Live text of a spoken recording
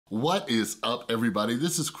What is up, everybody?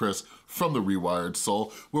 This is Chris from the Rewired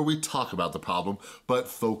Soul, where we talk about the problem, but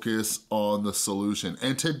focus on the solution.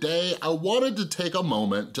 And today, I wanted to take a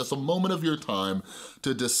moment, just a moment of your time,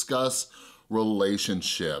 to discuss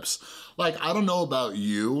relationships. Like, I don't know about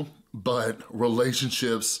you, but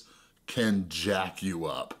relationships can jack you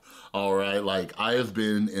up. All right, like I have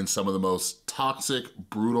been in some of the most toxic,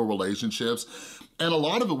 brutal relationships, and a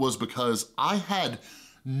lot of it was because I had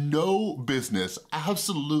no business,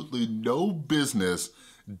 absolutely no business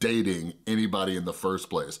dating anybody in the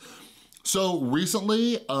first place. So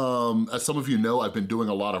recently, as some of you know, I've been doing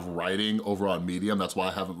a lot of writing over on Medium. That's why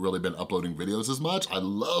I haven't really been uploading videos as much. I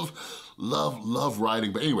love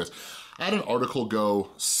writing. But anyways, I had an article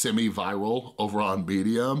go semi-viral over on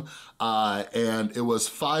Medium, and it was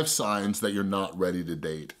 5 signs that you're not ready to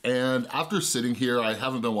date. And after sitting here, I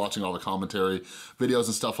haven't been watching all the commentary videos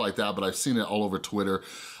and stuff like that, but I've seen it all over Twitter.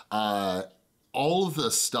 All of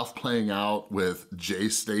the stuff playing out with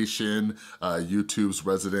Jaystation, YouTube's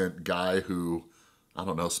resident guy who, I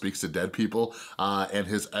don't know, speaks to dead people, and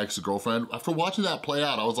his ex-girlfriend. After watching that play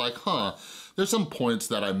out, I was like, there's some points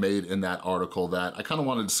that I made in that article that I kind of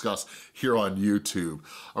want to discuss here on YouTube.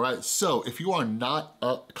 All right, so if you are not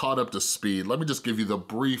caught up to speed, let me just give you the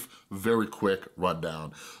brief, very quick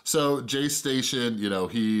rundown. So Jaystation, you know,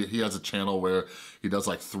 he has a channel where he does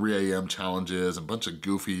like 3 a.m. challenges and a bunch of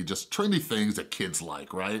goofy, just trendy things that kids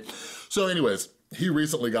like, right? So anyways, he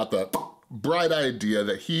recently got the bright idea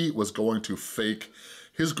that he was going to fake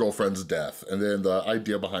his girlfriend's death. And then the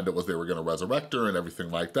idea behind it was they were gonna resurrect her and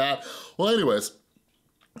everything like that. Well, anyways,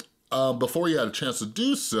 before he had a chance to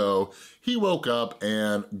do so, he woke up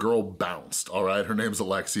and girl bounced, all right? Her name's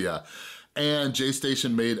Alexia. And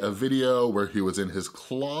Jaystation made a video where he was in his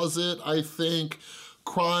closet, I think,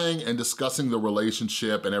 crying and discussing the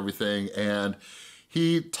relationship and everything. And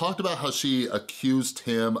he talked about how she accused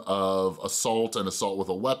him of assault and assault with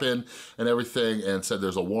a weapon and everything, and said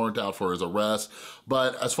there's a warrant out for his arrest.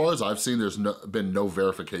 But as far as I've seen, there's been no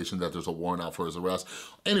verification that there's a warrant out for his arrest.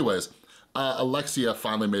 Anyways, Alexia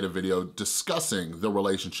finally made a video discussing the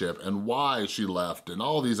relationship and why she left and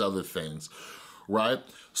all these other things, right?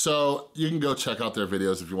 So you can go check out their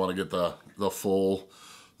videos if you want to get the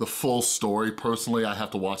full story. Personally, I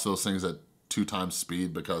have to watch those things at 2 times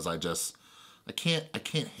speed because I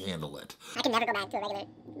can't handle it. I can never go back to a regular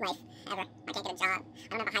life, ever. I can't get a job.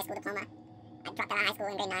 I don't have a high school diploma. I dropped out of high school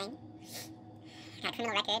in grade 9. I got a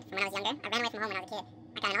criminal record from when I was younger. I ran away from home when I was a kid.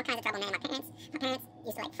 I got in all kinds of trouble, man. My parents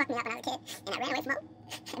used to like fuck me up when I was a kid, and I ran away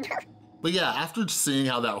from home. But yeah, after seeing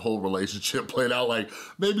how that whole relationship played out, like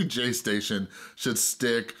maybe Jaystation should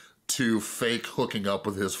stick to fake hooking up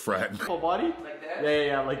with his friend. Full body? Like that?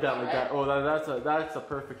 Yeah, like that. Oh, that's a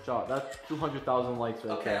perfect shot. That's 200,000 likes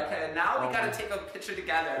right there. Okay. Now we gotta take a picture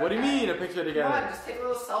together. What do you mean a picture together? Come on, just take a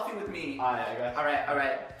little selfie with me. Alright, I got you. All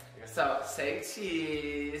right. So say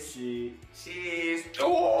cheese. Cheese.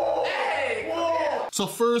 Oh! Hey! Whoa! So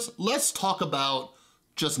first, let's talk about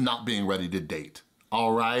just not being ready to date,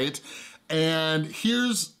 all right? And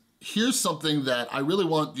here's something that I really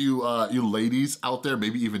want you you ladies out there,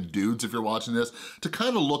 maybe even dudes if you're watching this, to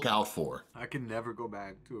kind of look out for. I can never go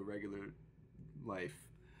back to a regular life,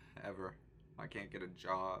 ever. I can't get a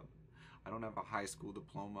job. I don't have a high school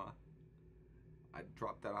diploma. I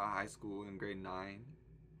dropped out of high school in grade 9.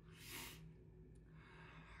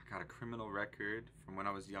 I got a criminal record from when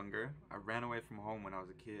I was younger. I ran away from home when I was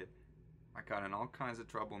a kid. I got in all kinds of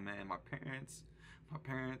trouble, man. My parents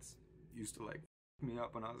used to like me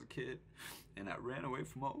up when I was a kid, and I ran away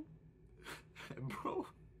from home. And bro,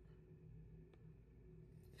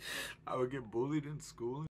 I would get bullied in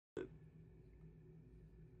school and shit.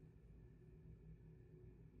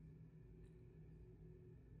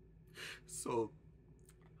 So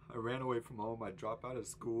I ran away from home. I dropped out of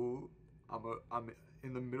school. I'm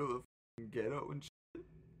in the middle of the ghetto and shit.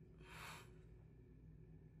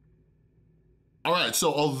 All right,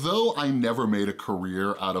 so although I never made a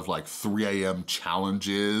career out of like 3 a.m.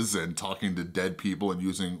 challenges and talking to dead people and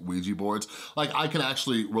using Ouija boards, like I can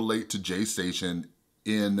actually relate to Jaystation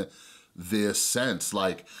in this sense.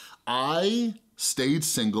 Like I stayed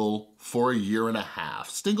single for a year and a half,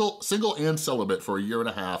 single and celibate for a year and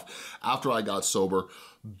a half after I got sober.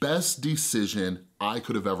 Best decision I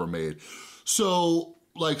could have ever made. So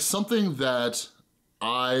like something that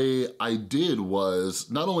I did was,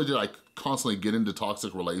 not only did I constantly get into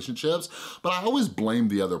toxic relationships, but I always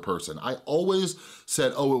blamed the other person. I always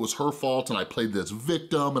said, oh, it was her fault, and I played this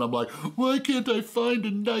victim, and I'm like, why can't I find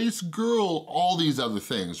a nice girl? All these other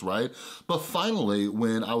things, right? But finally,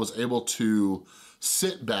 when I was able to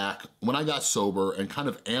sit back, when I got sober and kind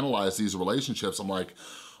of analyze these relationships, I'm like,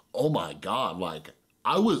 oh my God, like,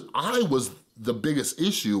 I was the biggest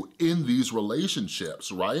issue in these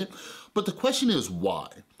relationships, right? But the question is why?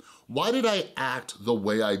 Why did I act the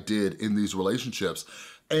way I did in these relationships?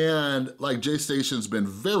 And like Jaystation's been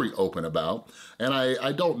very open about, and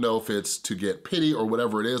I don't know if it's to get pity or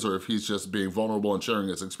whatever it is, or if he's just being vulnerable and sharing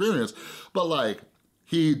his experience, but like,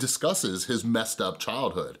 he discusses his messed up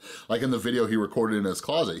childhood. Like in the video he recorded in his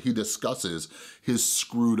closet, he discusses his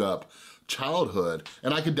screwed up childhood,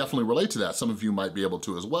 and I could definitely relate to that. Some of you might be able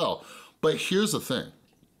to as well. But here's the thing,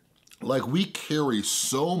 like we carry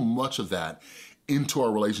so much of that into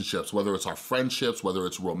our relationships, whether it's our friendships, whether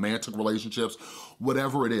it's romantic relationships,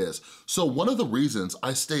 whatever it is. So one of the reasons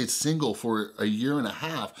I stayed single for a year and a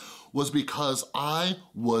half was because I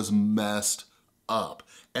was messed up.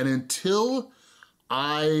 And until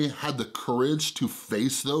I had the courage to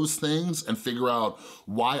face those things and figure out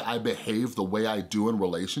why I behave the way I do in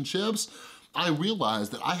relationships, I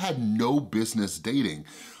realized that I had no business dating.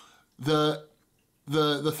 The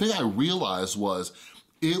thing I realized was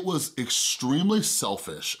it was extremely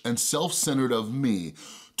selfish and self-centered of me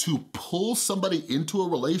to pull somebody into a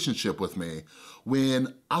relationship with me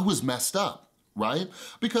when I was messed up, right?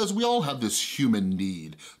 Because we all have this human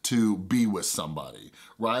need to be with somebody,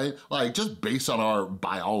 right? Like just based on our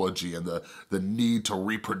biology and the need to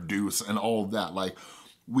reproduce and all of that, like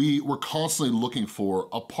we're constantly looking for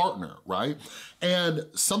a partner, right? And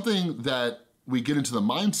something that we get into the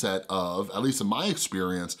mindset of, at least in my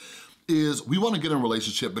experience, is we wanna get in a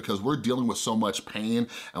relationship because we're dealing with so much pain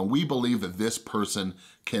and we believe that this person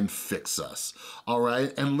can fix us, all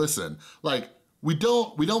right? And listen, like, we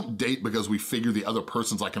don't date because we figure the other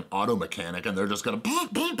person's like an auto mechanic and they're just gonna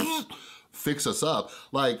fix us up.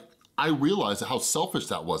 Like, I realized how selfish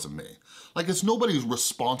that was of me. Like, it's nobody's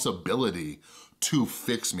responsibility to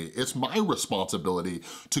fix me. It's my responsibility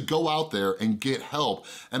to go out there and get help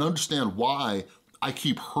and understand why I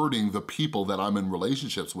keep hurting the people that I'm in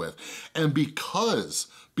relationships with. And because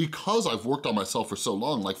I've worked on myself for so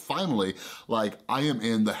long, like finally, like I am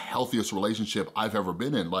in the healthiest relationship I've ever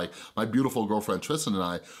been in. Like my beautiful girlfriend Tristan and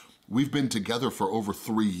I, we've been together for over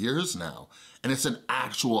 3 years now. And it's an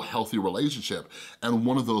actual healthy relationship. And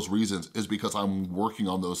one of those reasons is because I'm working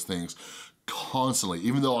on those things constantly.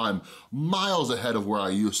 Even though I'm miles ahead of where I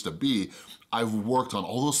used to be, I've worked on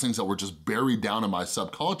all those things that were just buried down in my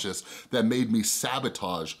subconscious that made me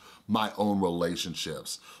sabotage my own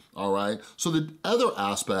relationships, all right? So the other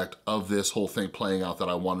aspect of this whole thing playing out that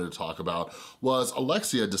I wanted to talk about was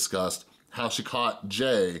Alexia discussed how she caught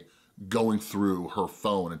Jay going through her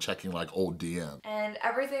phone and checking like old DM. And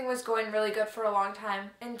everything was going really good for a long time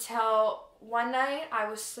until one night I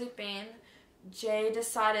was sleeping. Jay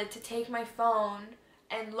decided to take my phone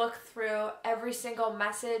and look through every single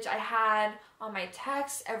message I had on my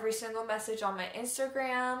text, every single message on my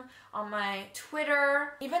Instagram, on my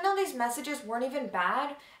Twitter. Even though these messages weren't even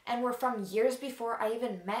bad and were from years before I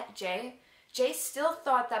even met Jay, Jay still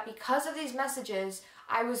thought that because of these messages,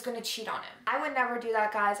 I was gonna cheat on him. I would never do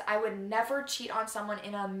that, guys. I would never cheat on someone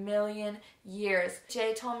in a million years.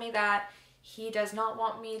 Jay told me that he does not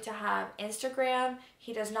want me to have Instagram.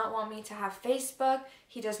 He does not want me to have Facebook.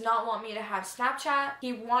 He does not want me to have Snapchat.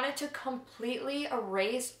 He wanted to completely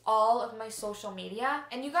erase all of my social media.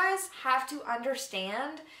 And you guys have to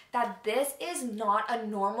understand that this is not a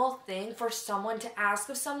normal thing for someone to ask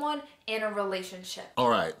of someone in a relationship. All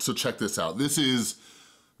right, so check this out. This is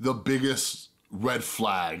the biggest red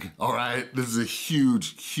flag, all right? This is a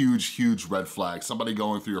huge, huge, huge red flag. Somebody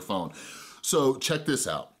going through your phone. So check this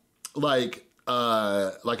out. Like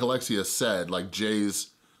Alexia said, like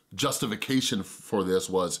Jay's justification for this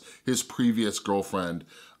was his previous girlfriend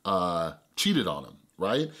cheated on him,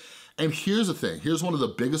 right? And here's the thing, here's one of the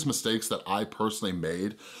biggest mistakes that I personally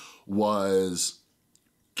made was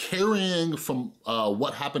carrying from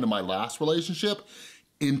what happened in my last relationship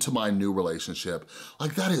into my new relationship.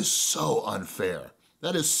 Like that is so unfair.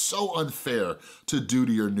 That is so unfair to do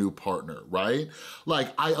to your new partner, right?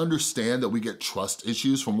 Like, I understand that we get trust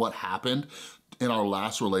issues from what happened in our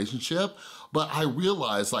last relationship, but I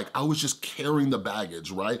realized like I was just carrying the baggage,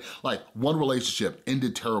 right? Like one relationship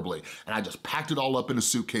ended terribly and I just packed it all up in a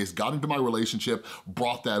suitcase, got into my relationship,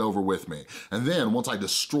 brought that over with me. And then once I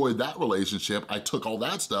destroyed that relationship, I took all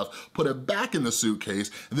that stuff, put it back in the suitcase,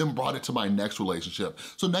 and then brought it to my next relationship.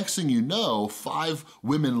 So next thing you know, 5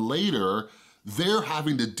 women later, they're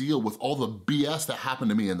having to deal with all the BS that happened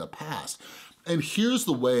to me in the past. And here's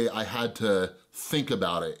the way I had to think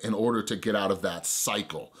about it in order to get out of that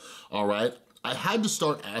cycle, all right? I had to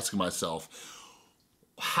start asking myself,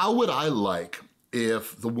 how would I like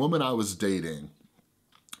if the woman I was dating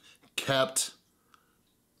kept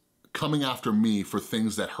coming after me for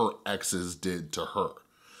things that her exes did to her.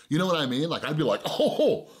 You know what I mean? Like, I'd be like,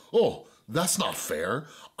 oh, that's not fair.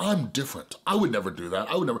 I'm different. I would never do that.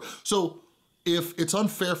 I would never. So if it's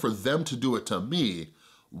unfair for them to do it to me,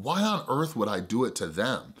 why on earth would I do it to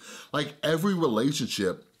them? Like, every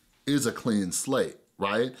relationship is a clean slate,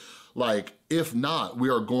 right? Like, if not, we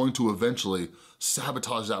are going to eventually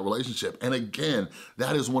sabotage that relationship. And again,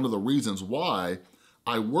 that is one of the reasons why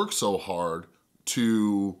I work so hard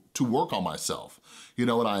to work on myself. You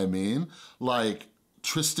know what I mean? Like,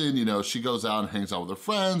 Tristan, you know, she goes out and hangs out with her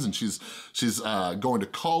friends, and she's going to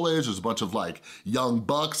college. There's a bunch of like young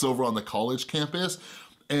bucks over on the college campus,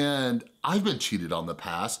 and I've been cheated on in the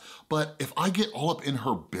past, but if I get all up in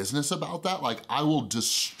her business about that, like, I will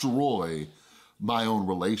destroy my own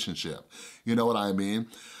relationship. You know what I mean?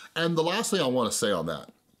 And the last thing I wanna say on that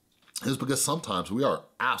is because sometimes we are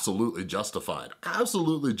absolutely justified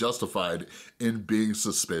in being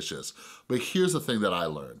suspicious. But here's the thing that I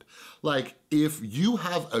learned. Like, if you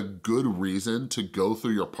have a good reason to go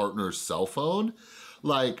through your partner's cell phone,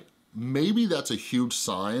 like, maybe that's a huge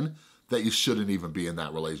sign that you shouldn't even be in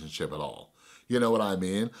that relationship at all. You know what I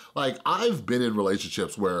mean? Like, I've been in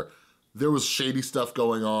relationships where there was shady stuff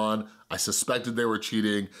going on, I suspected they were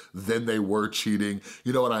cheating, then they were cheating,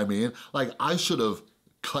 you know what I mean? Like, I should have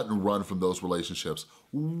cut and run from those relationships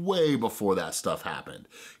way before that stuff happened.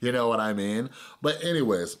 You know what I mean? But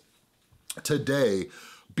anyways, today,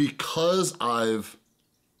 because I've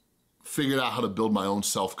figured out how to build my own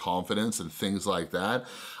self-confidence and things like that,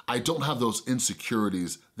 I don't have those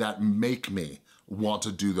insecurities that make me want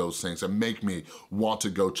to do those things and make me want to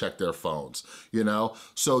go check their phones, you know?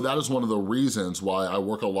 So that is one of the reasons why I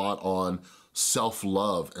work a lot on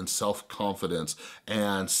self-love and self-confidence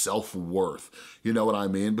and self-worth. You know what I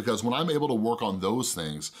mean? Because when I'm able to work on those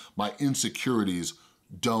things, my insecurities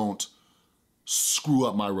don't screw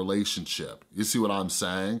up my relationship. You see what I'm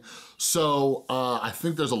saying? So I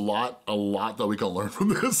think there's a lot that we can learn from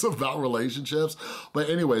this about relationships. But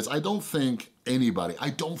anyways, I don't think anybody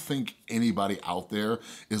out there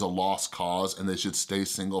is a lost cause and they should stay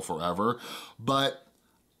single forever. But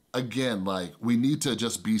again, like, we need to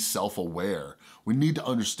just be self-aware. We need to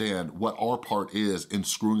understand what our part is in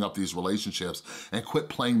screwing up these relationships and quit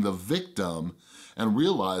playing the victim and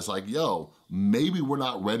realize, like, yo, maybe we're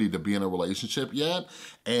not ready to be in a relationship yet,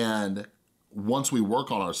 and once we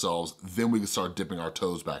work on ourselves, then we can start dipping our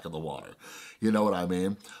toes back in the water. You know what I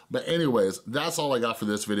mean? But anyways, that's all I got for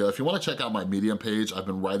this video. If you wanna check out my Medium page, I've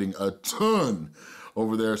been writing a ton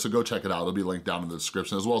over there, so go check it out. It'll be linked down in the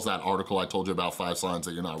description, as well as that article I told you about 5 signs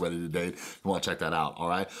that you're not ready to date. If you wanna check that out, all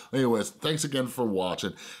right? Anyways, thanks again for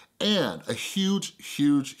watching. And a huge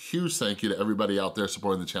thank you to everybody out there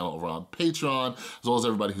supporting the channel over on Patreon, as well as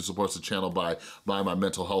everybody who supports the channel by buying my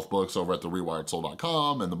mental health books over at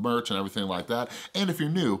therewiredsoul.com and the merch and everything like that. And if you're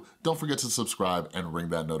new, don't forget to subscribe and ring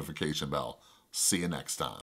that notification bell. See you next time.